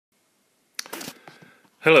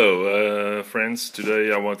Hello friends,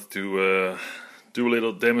 today I wanted to do a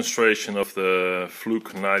little demonstration of the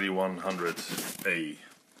Fluke 9100A.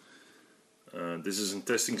 This is a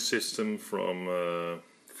testing system from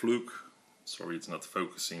Fluke. Sorry, it's not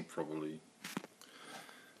focusing properly.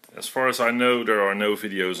 As far as I know, there are no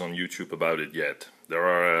videos on YouTube about it yet. There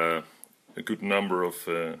are a good number of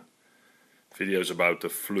videos about the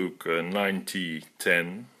Fluke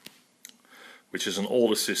 9010, which is an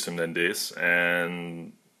older system than this,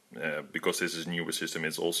 and because this is a newer system,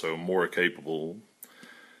 it's also more capable.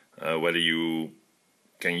 Whether you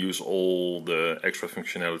can use all the extra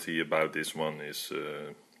functionality about this one is,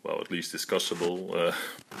 well, at least discussable.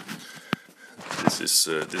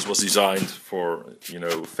 This was designed for,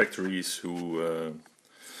 factories who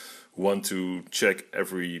want to check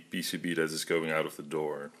every PCB that is going out of the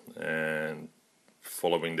door, and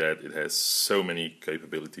following that, it has so many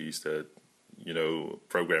capabilities that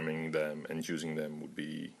programming them and using them would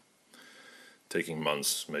be taking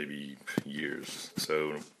months, maybe years.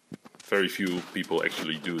 So very few people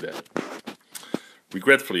actually do that.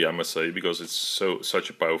 Regretfully, I must say, because it's such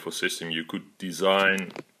a powerful system, you could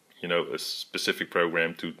design, a specific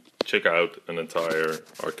program to check out an entire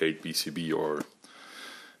arcade PCB or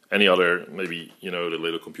any other, maybe, the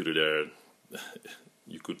little computer there.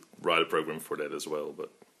 You could write a program for that as well,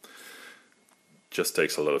 but just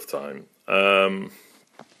takes a lot of time.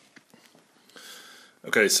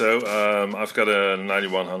 Okay, so I've got a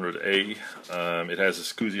 9100A. It has a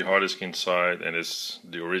SCSI hard disk inside and it's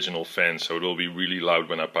the original fan, so it will be really loud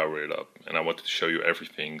when I power it up. And I wanted to show you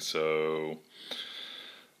everything. So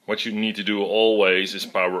what you need to do always is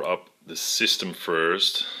power up the system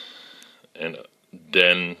first and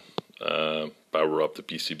then power up the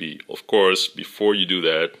PCB. Of course, before you do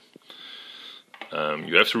that,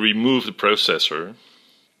 you have to remove the processor.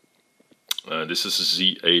 This is a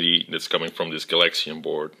Z80 that's coming from this Galaxian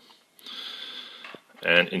board,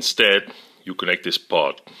 and instead you connect this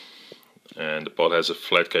pod, and the pod has a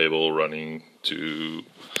flat cable running to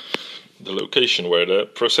the location where the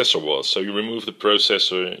processor was. So you remove the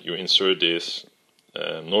processor, you insert this.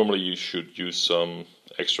 Normally you should use some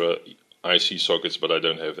extra IC sockets, but I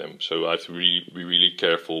don't have them, so I have to be really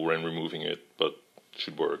careful when removing it, but it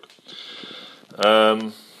should work.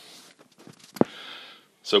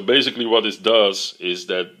 So basically what this does is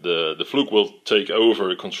that the Fluke will take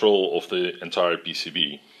over control of the entire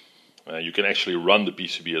PCB. You can actually run the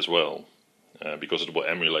PCB as well, because it will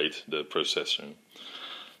emulate the processor.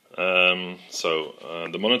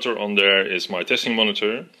 The monitor on there is my testing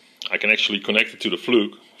monitor. I can actually connect it to the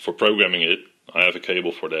Fluke for programming it. I have a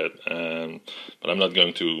cable for that, but I'm not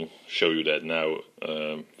going to show you that now.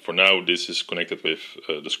 For now, this is connected with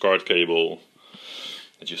the SCART cable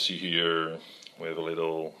that you see here. We have a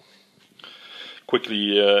little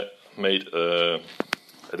quickly made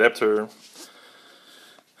adapter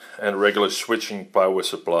and a regular switching power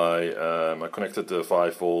supply. I connected the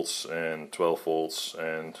 5 volts and 12 volts,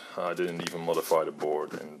 and I didn't even modify the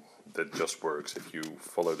board, and that just works if you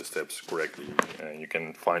follow the steps correctly. And you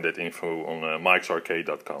can find that info on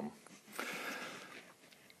mikesarcade.com.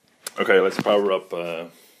 Okay, let's power up the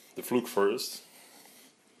Fluke first.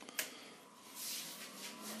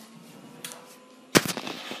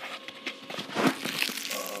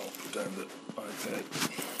 Down the iPad.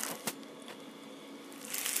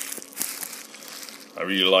 I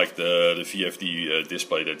really like the VFD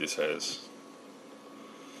display that this has.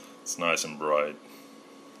 It's nice and bright.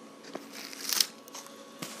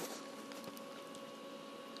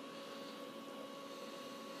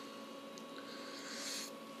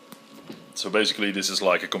 So basically this is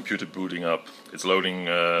like a computer booting up. It's loading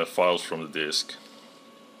files from the disk.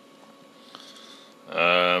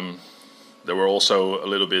 There were also a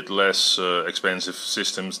little bit less expensive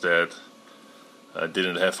systems that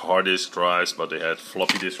didn't have hard disk drives, but they had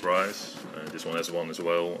floppy disk drives. This one has one as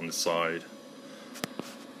well on the side.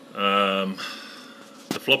 The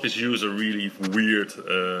floppies use a really weird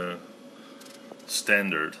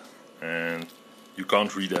standard, and you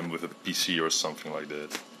can't read them with a PC or something like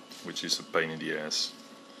that, which is a pain in the ass.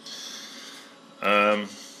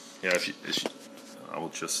 Yeah, I will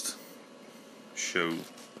just show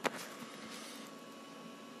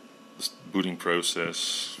booting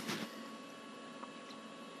process.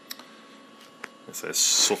 It says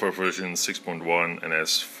software version 6.1 and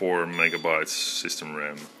has 4 megabytes system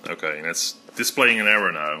RAM. Okay, and it's displaying an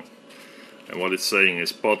error now. And what it's saying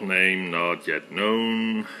is pod name not yet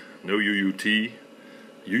known, no UUT.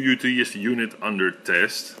 UUT is the unit under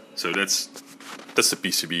test, so that's the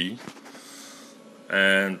PCB.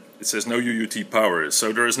 And it says no UUT power,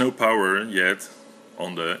 so there is no power yet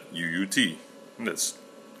on the UUT. And that's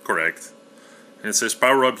correct. and it says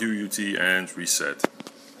power up UUT and reset,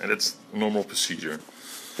 and that's normal procedure.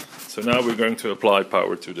 So now we're going to apply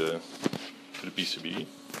power to the PCB.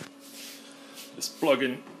 This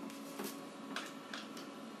plug-in,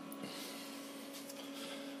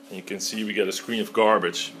 and you can see we get a screen of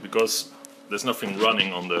garbage because there's nothing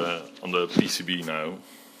running on the PCB now,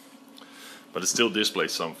 but it still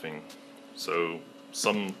displays something. So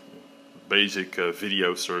some basic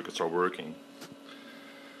video circuits are working,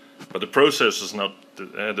 but the processor is not,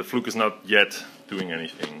 the Fluke is not yet doing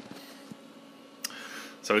anything.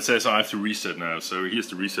 So it says I have to reset now. So here's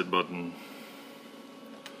the reset button.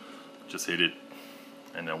 Just hit it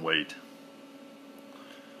and then wait.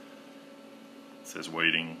 It says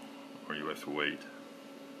waiting, or you have to wait.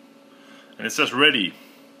 And it says ready.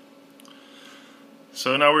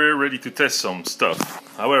 So now we're ready to test some stuff.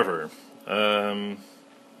 However,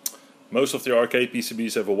 most of the arcade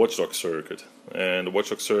PCBs have a watchdog circuit, and the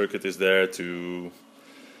watchdog circuit is there to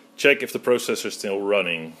check if the processor is still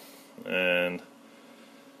running, and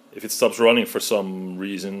if it stops running for some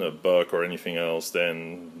reason, a bug or anything else,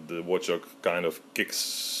 then the watchdog kind of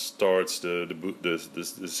kick-starts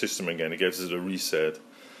the system again. It gives it a reset,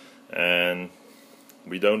 and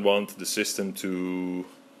we don't want the system to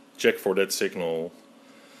check for that signal,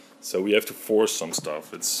 so we have to force some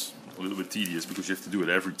stuff. It's a little bit tedious because you have to do it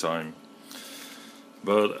every time.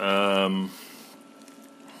 But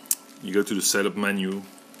you go to the setup menu.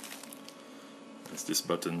 It's this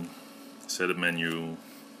button, setup menu,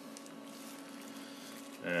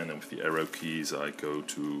 and then with the arrow keys I go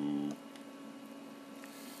to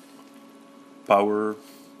power,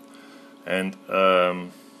 and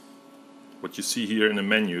what you see here in the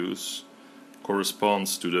menus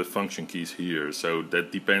corresponds to the function keys here, so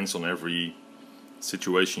that depends on every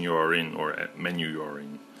situation you are in or menu you are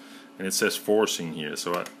in. And it says forcing here,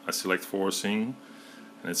 so I select forcing,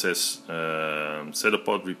 and it says setup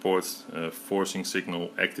pod reports forcing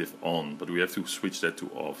signal active on, but we have to switch that to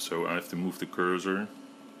off, so I have to move the cursor.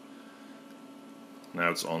 Now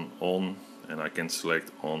it's on, and I can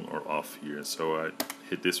select on or off here, so I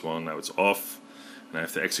hit this one, now it's off, and I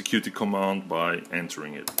have to execute the command by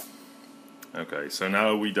entering it. Okay, so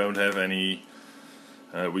now we don't have any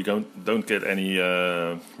we don't get any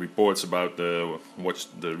reports about the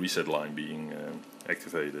reset line being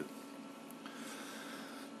activated.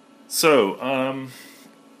 So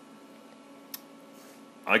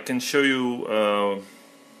I can show you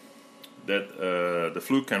that the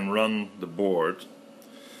Fluke can run the board,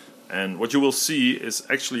 and what you will see is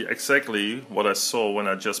actually exactly what I saw when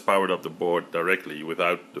I just powered up the board directly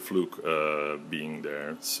without the Fluke being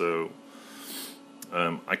there. So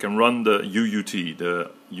I can run the UUT,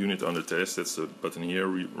 the unit under test. That's the button here,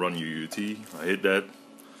 run UUT. I hit that,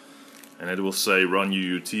 and it will say run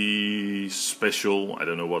UUT special. I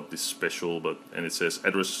don't know what this special, but and it says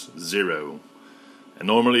address 0. And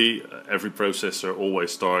normally every processor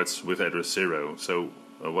always starts with address 0. So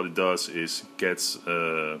what it does is gets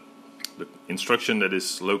the instruction that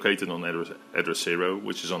is located on address 0,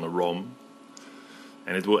 which is on the ROM,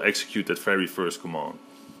 and it will execute that very first command.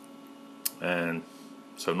 And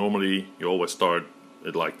so normally you always start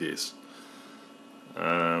it like this.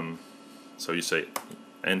 So you say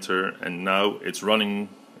enter, and now it's running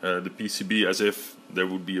the PCB as if there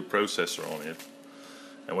would be a processor on it.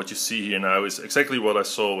 And what you see here now is exactly what I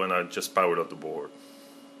saw when I just powered up the board.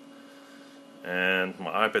 And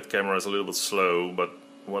my iPad camera is a little bit slow, but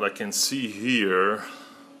what I can see here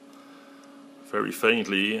very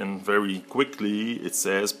faintly and very quickly, it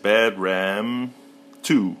says bad RAM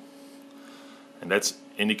 2. And that's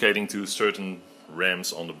indicating to certain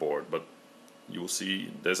RAMs on the board, but you will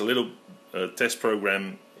see there's a little test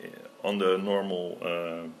program on the normal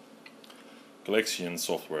Galaxian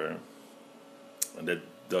software, and that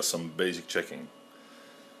does some basic checking.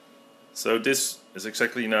 So this is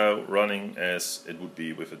exactly now running as it would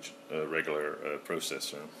be with a regular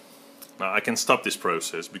processor. Now I can stop this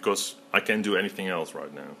process because I can't do anything else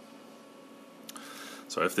right now.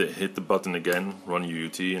 So I have to hit the button again, run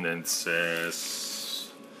UUT, and then it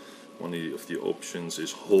says one of the options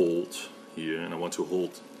is hold here, and I want to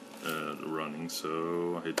hold the running,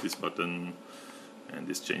 so I hit this button and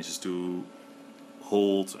this changes to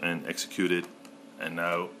hold and execute it, and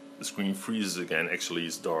now the screen freezes again. Actually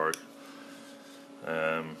it's dark,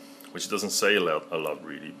 which doesn't say a lot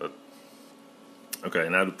really, but okay,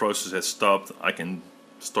 now the process has stopped. I can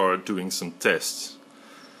start doing some tests.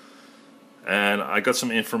 And I got some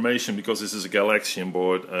information because this is a Galaxian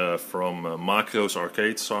board from Marco's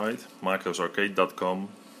arcade site, marcosarcade.com.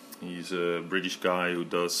 He's a British guy who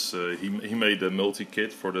does, he made a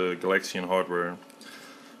multi-kit for the Galaxian hardware,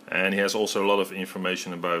 and he has also a lot of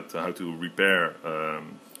information about how to repair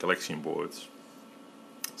collection boards.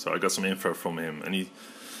 So I got some info from him, and he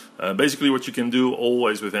basically what you can do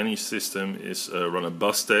always with any system is run a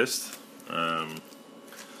bus test.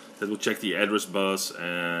 That will check the address bus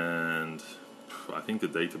and I think the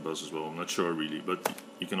data bus as well. I'm not sure really, but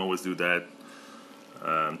you can always do that.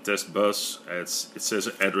 Test bus, it says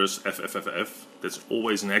address FFFF. That's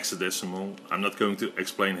always an hexadecimal. I'm not going to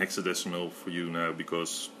explain hexadecimal for you now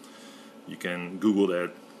because you can Google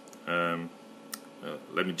that.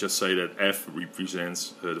 Let me just say that F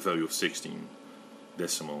represents the value of 16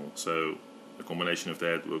 decimal. So a combination of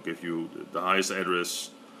that will give you the highest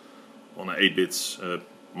address on an 8 bits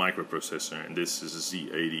microprocessor, and this is a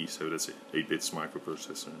Z80, so that's 8 bits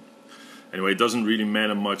microprocessor. Anyway, it doesn't really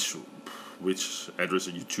matter much which address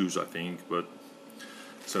you choose, I think, but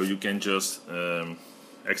so you can just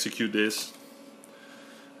execute this.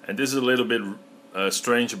 And this is a little bit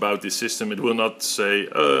strange about this system. It will not say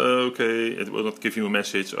okay, it will not give you a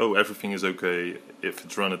message, oh, everything is okay if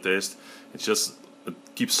it's run a test. It's just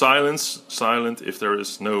keep silent if there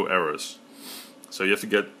is no errors. So you have to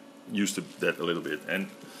get used to that a little bit. And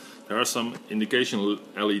there are some indication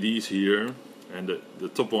LEDs here, and the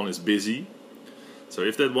top one is busy. So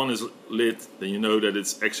if that one is lit, then you know that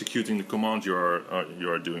it's executing the command you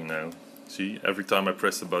are doing now. See, every time I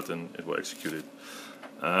press the button, it will execute it.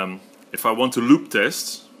 If I want to loop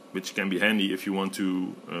test, which can be handy if you want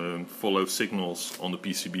to follow signals on the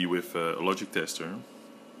PCB with a logic tester,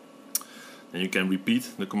 then you can repeat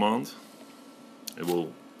the command. It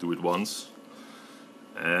will do it once,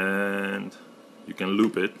 and you can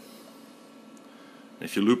loop it.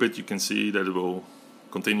 If you loop it, you can see that it will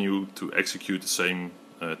continue to execute the same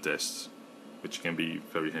tests, which can be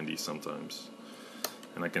very handy sometimes.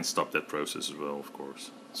 And I can stop that process as well, of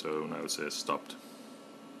course. So now it says stopped.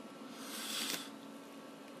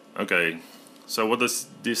 Okay, so what does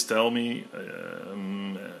this tell me?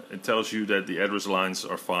 It tells you that the address lines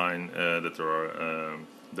are fine, that there are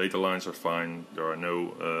data lines are fine, there are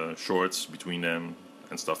no shorts between them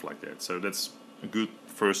and stuff like that. So that's a good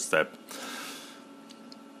first step.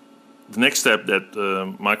 The next step that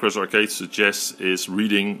Micros Arcade suggests is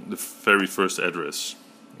reading the very first address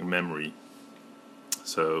in memory.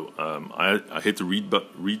 So I hit the read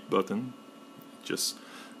button,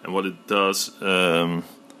 and what it does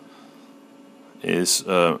is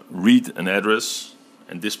read an address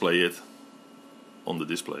and display it on the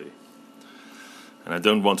display. And I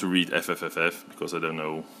don't want to read FFFF because I don't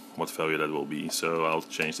know what value that will be, so I'll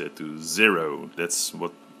change that to 0. That's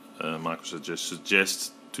what Micros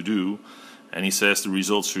suggests to do, and he says the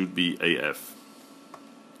result should be AF.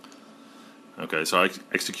 Okay, so I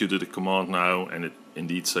executed the command now, and it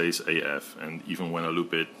indeed says AF, and even when I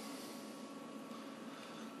loop it,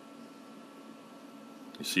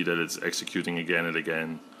 you see that it's executing again and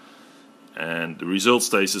again, and the result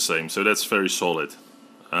stays the same, so that's very solid.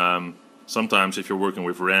 Sometimes if you're working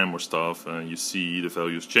with RAM or stuff, you see the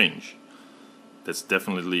values change. That's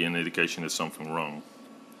definitely an indication there's something wrong.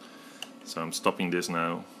 So I'm stopping this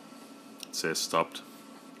now. It says stopped.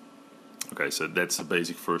 Okay, so that's the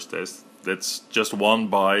basic first test. That's just one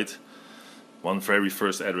byte, one very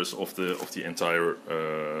first address of the entire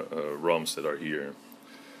ROMs that are here.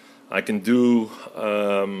 I can do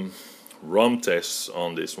ROM tests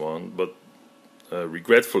on this one, but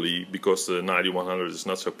regretfully, because the 9100 is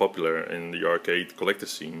not so popular in the arcade collector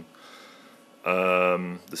scene,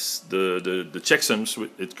 the checksums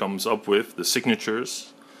it comes up with, the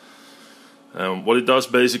signatures, what it does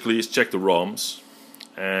basically is check the ROMs,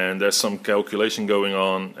 and there's some calculation going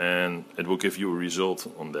on, and it will give you a result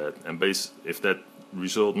on that. And if that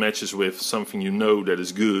result matches with something you know that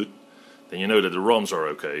is good, then you know that the ROMs are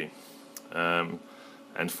okay.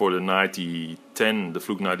 And for the 9010, the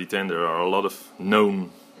Fluke 9010, there are a lot of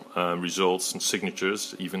known results and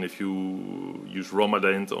signatures. Even if you use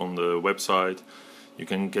ROMadent on the website, you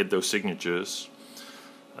can get those signatures.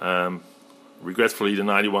 Regretfully, the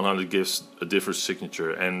 9100 gives a different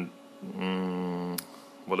signature, and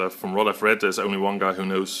from what I've read, there's only one guy who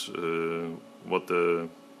knows what the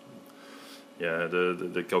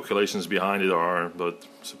calculations behind it are, but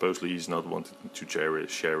supposedly he's not wanting to share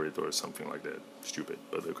it or something like that. Stupid,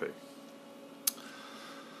 but okay.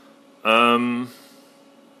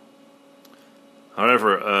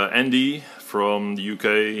 However, Andy from the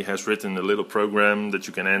UK has written a little program that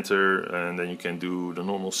you can enter, and then you can do the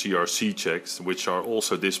normal CRC checks, which are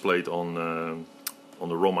also displayed on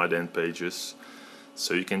the ROM ident pages.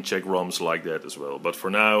 So you can check ROMs like that as well. But for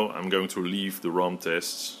now, I'm going to leave the ROM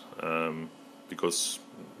tests. Because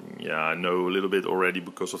I know a little bit already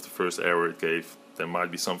because of the first error it gave. There might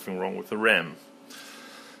be something wrong with the RAM.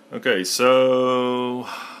 Okay, so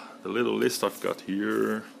the little list I've got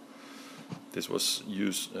here, this was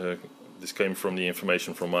used, this came from the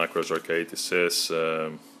information from Macros Arcade. It says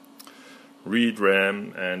read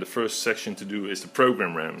RAM, and the first section to do is the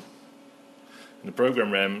program RAM. And the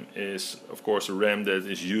program RAM is of course a RAM that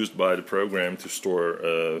is used by the program to store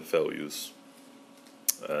values.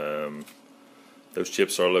 Those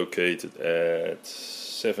chips are located at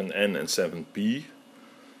 7N and 7P,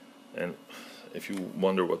 and if you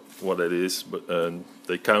wonder what that is, but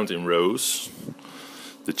they count in rows.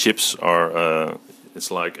 The chips are it's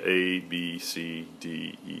like A, B, C,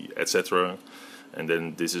 D, E, etc. And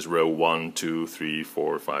then this is row 1, 2, 3,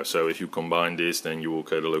 4, 5. So if you combine this, then you will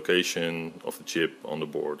get a location of the chip on the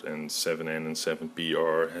board, and 7N and 7P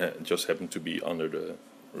are just happen to be under the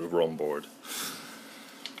ROM board.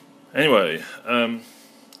 Anyway,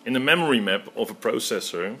 in the memory map of a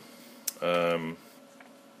processor,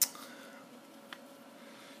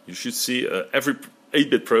 you should see every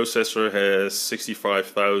 8-bit processor has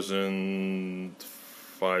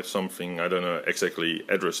 65,005 something, I don't know exactly,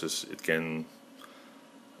 addresses it can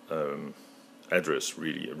address,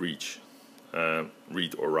 really, reach,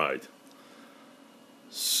 read or write.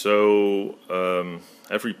 So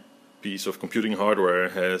every piece of computing hardware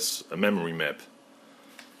has a memory map.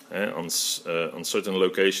 On certain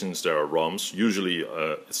locations there are ROMs. Usually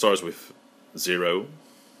it starts with 0.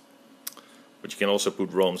 But you can also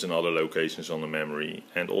put ROMs in other locations on the memory,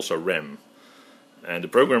 and also RAM. And the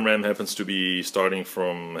program RAM happens to be starting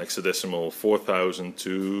from hexadecimal 4000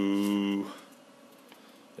 to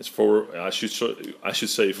I should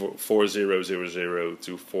say 4000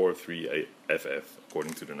 to 43FF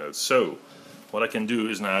according to the notes. So what I can do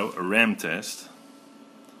is now a RAM test.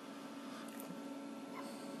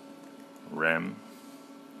 RAM.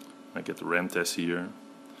 I get the RAM test here.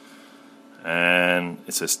 And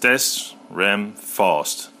it says test RAM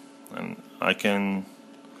fast, and I can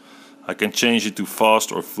change it to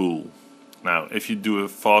fast or full. Now if you do a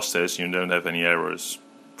fast test and you don't have any errors,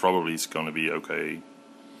 probably it's going to be okay.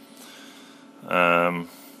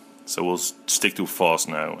 So we'll stick to fast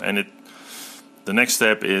now, and the next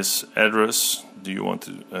step is address. Do you want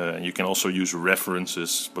to you can also use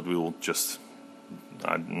references, but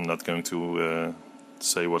I'm not going to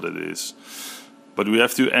say what it is. But we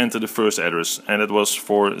have to enter the first address, and it was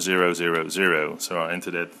 4000. So I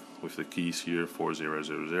enter that with the keys here,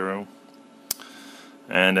 4000.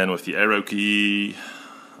 And then with the arrow key,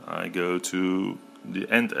 I go to the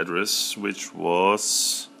end address, which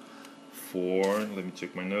was let me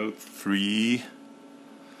check my note, 3FF.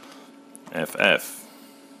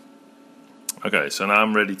 Okay, so now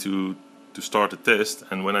I'm ready to start the test,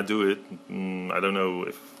 and when I do it, I don't know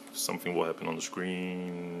if something will happen on the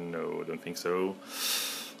screen. No, I don't think so.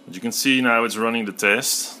 But you can see now it's running the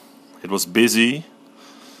test. It was busy,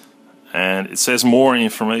 and it says more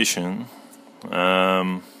information.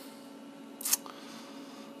 I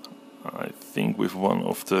think with one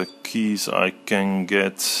of the keys I can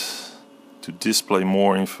get to display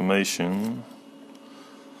more information.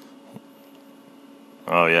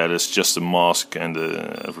 Oh yeah, there's just a mask and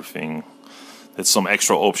everything. That's some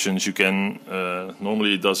extra options you can.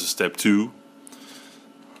 Normally it does a step 2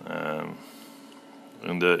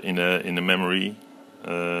 in the memory.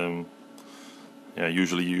 Yeah,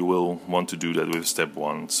 usually you will want to do that with step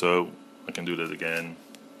 1. So I can do that again.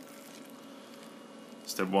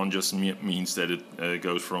 Step 1 just means that it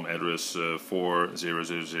goes from address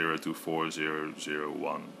 4000 to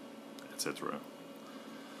 4001, etc.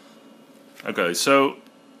 Okay, so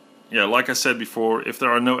yeah, like I said before, if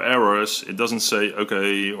there are no errors, it doesn't say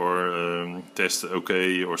OK or test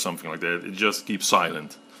OK or something like that. It just keeps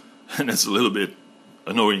silent, and it's a little bit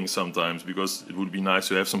annoying sometimes, because it would be nice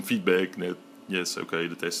to have some feedback that yes, okay,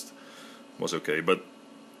 the test was okay, but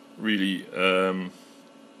really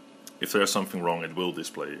if there's something wrong, it will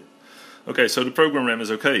display it. Okay, so the program RAM is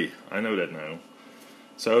okay, I know that now.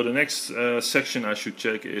 So the next section I should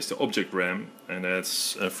check is the object RAM, and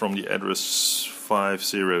that's from the address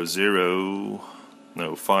 500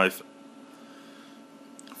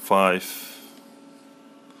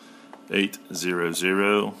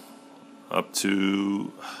 up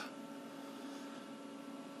to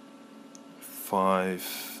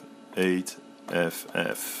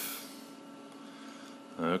 58FF.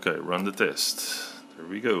 Okay, run the test. There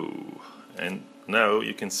we go. And now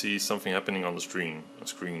you can see something happening on the screen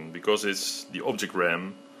because it's the object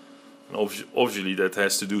RAM, and obviously that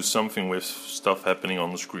has to do something with stuff happening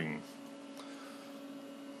on the screen.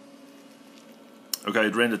 Okay,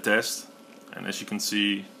 it ran the test, and as you can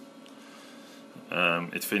see,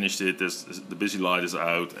 it finished it. The busy light is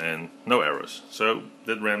out and no errors. So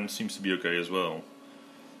that RAM seems to be okay as well.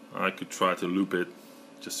 I could try to loop it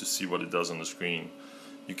just to see what it does on the screen.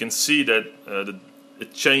 You can see that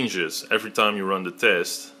it changes every time you run the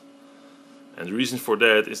test, and the reason for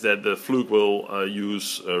that is that the Fluke will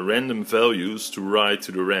use random values to write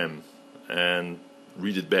to the RAM and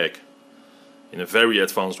read it back in a very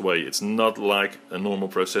advanced way. It's not like a normal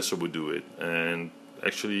processor would do it, and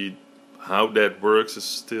actually how that works is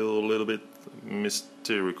still a little bit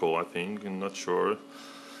mystical, I think. I'm not sure,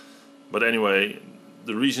 but anyway,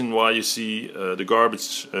 the reason why you see the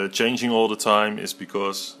garbage changing all the time is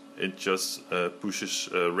because it just pushes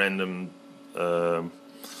random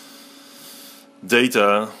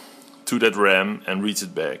data to that RAM and reads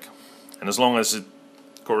it back. And as long as it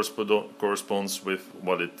corresponds with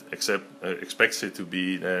what it expects it to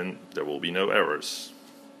be, then there will be no errors.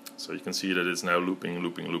 So you can see that it's now looping.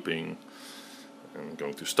 I'm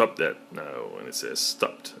going to stop that now, and it says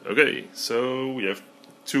stopped. Okay, so we have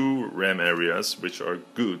 2 RAM areas, which are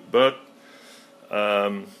good, but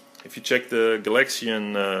if you check the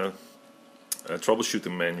Galaxian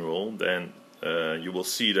troubleshooting manual, then you will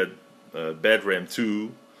see that bad RAM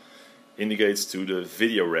 2 indicates to the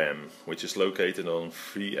video RAM, which is located on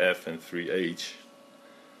 3F and 3H,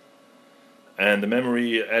 and the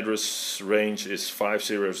memory address range is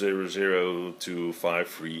 5000 to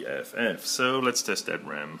 53FF. So let's test that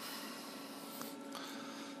RAM.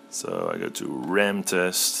 So I go to RAM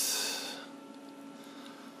test,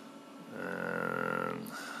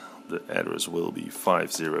 and the address will be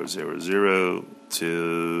 5000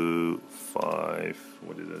 to 5.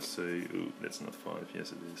 What did I say? Ooh, that's not 5.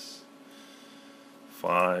 Yes, it is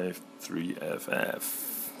 53FF.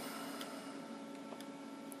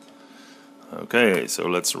 Okay, so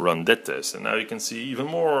let's run that test, and now you can see even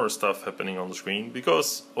more stuff happening on the screen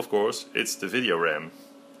because, of course, it's the video RAM.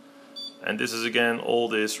 And this is again all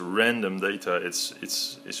this random data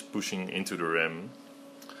it's pushing into the RAM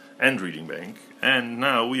and reading bank. And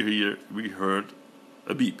now we heard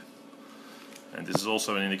a beep, and this is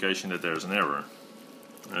also an indication that there's an error.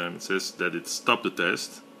 It says that it stopped the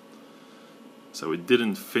test, so it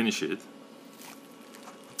didn't finish it,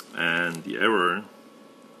 and the error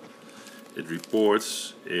it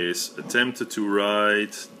reports is attempted to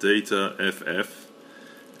write data FF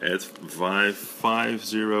at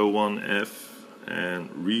 501F and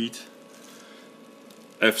read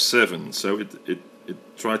F7. So it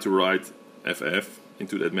tried to write FF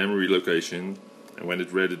into that memory location, and when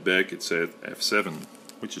it read it back it said F7,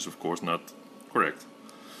 which is of course not correct.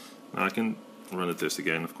 Now I can run the test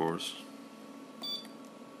again, of course,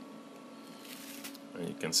 and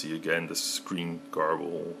you can see again the screen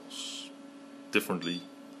garbles differently,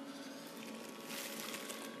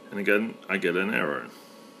 and again I get an error,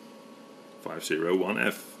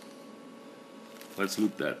 501F. Let's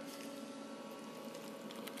loop that.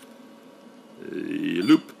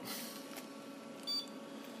 Loop.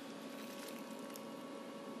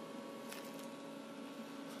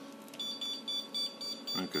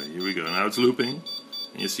 Okay, here we go. Now it's looping,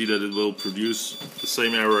 and you see that it will produce the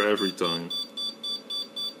same error every time.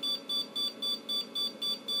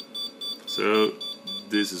 So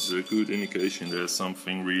this is a good indication there's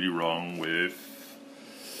something really wrong with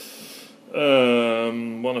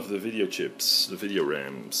one of the video chips, the video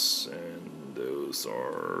RAMs, and those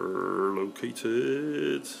are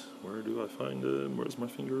located, where do I find them? Where's my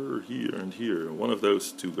finger? Here and here, one of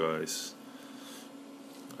those 2 guys.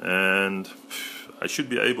 And I should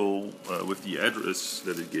be able, with the address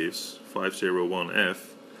that it gives,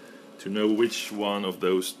 501F, to know which one of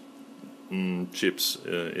those chips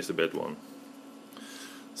is the bad one.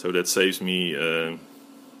 So that saves me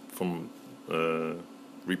from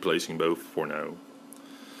replacing both for now.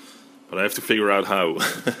 But I have to figure out how.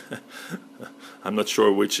 I'm not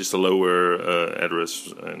sure which is the lower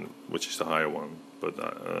address and which is the higher one. But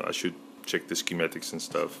I should check the schematics and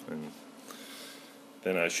stuff, and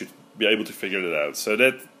then I should be able to figure it out. So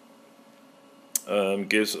that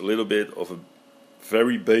gives a little bit of a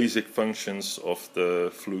very basic functions of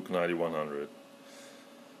the Fluke 9100.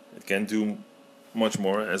 It can do much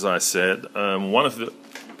more, as I said. One of the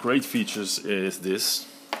great features is this,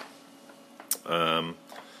 and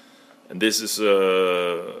this is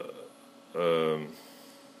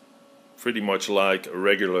pretty much like a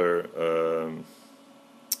regular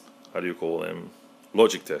how do you call them,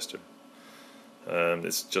 logic tester.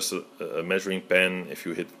 It's just a measuring pen. If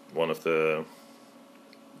you hit one of the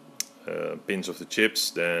pins of the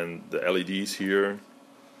chips, then the LEDs here,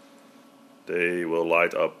 they will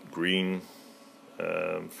light up green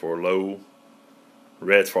for low,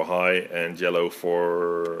 red for high, and yellow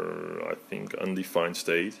for, I think, undefined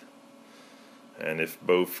state. And if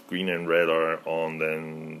both green and red are on,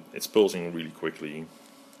 then it's pulsing really quickly.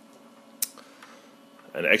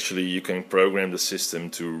 And actually you can program the system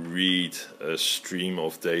to read a stream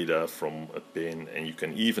of data from a pin, and you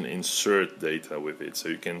can even insert data with it, so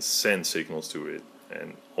you can send signals to it,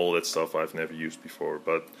 and all that stuff I've never used before.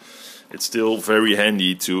 But it's still very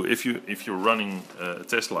handy to, if you're running a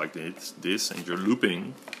test like this and you're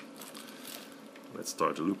looping. Let's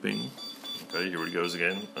start looping. Okay, here it goes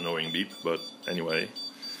again, annoying beep, but anyway.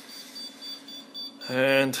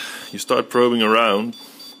 And you start probing around.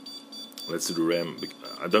 Let's do the RAM.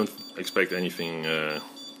 I don't expect anything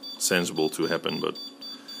sensible to happen, but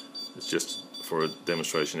it's just for a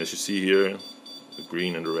demonstration. As you see here, the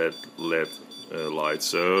green and the red LED light.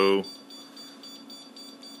 So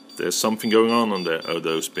there's something going on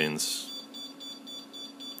those pins.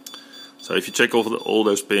 So if you check all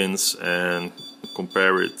those pins and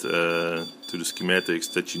compare it to the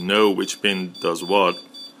schematics, that you know which pin does what,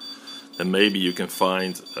 and maybe you can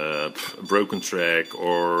find a broken track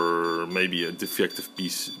or maybe a defective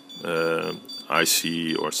piece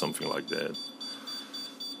IC or something like that.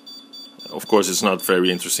 Of course, it's not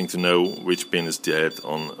very interesting to know which pin is dead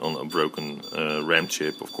on a broken RAM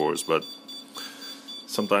chip, of course, but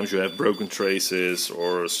sometimes you have broken traces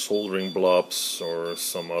or soldering blobs or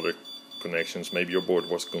some other connections. Maybe your board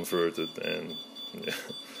was converted and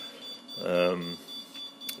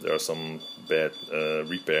there are some bad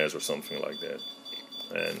repairs or something like that,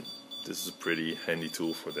 and this is a pretty handy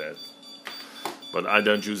tool for that. But I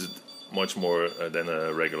don't use it much more than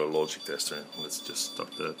a regular logic tester. Let's just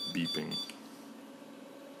stop the beeping.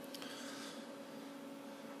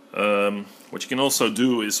 What you can also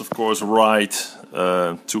do is, of course, write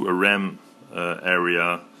to a RAM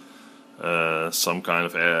area some kind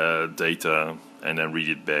of data and then read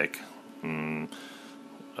it back.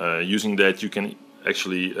 Using that you can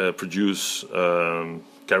actually produce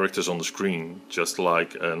characters on the screen, just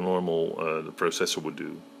like a normal the processor would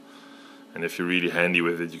do. And if you're really handy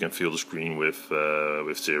with it, you can fill the screen with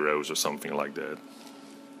zeros or something like that.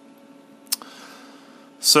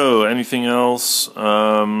 So, anything else?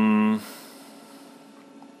 Yeah,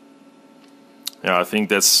 I think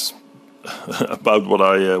that's about what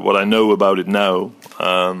I know about it now.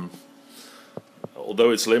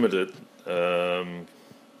 Although it's limited.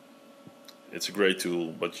 It's a great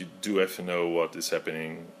tool, but you do have to know what is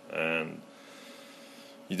happening, and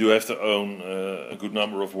you do have to own a good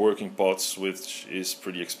number of working pots, which is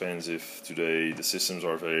pretty expensive today. The systems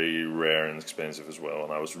are very rare and expensive as well,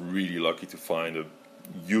 and I was really lucky to find a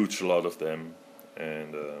huge lot of them.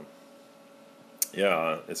 And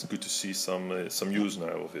yeah, it's good to see some use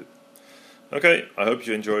now of it. Okay, I hope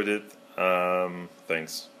you enjoyed it.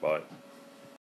 Thanks, bye.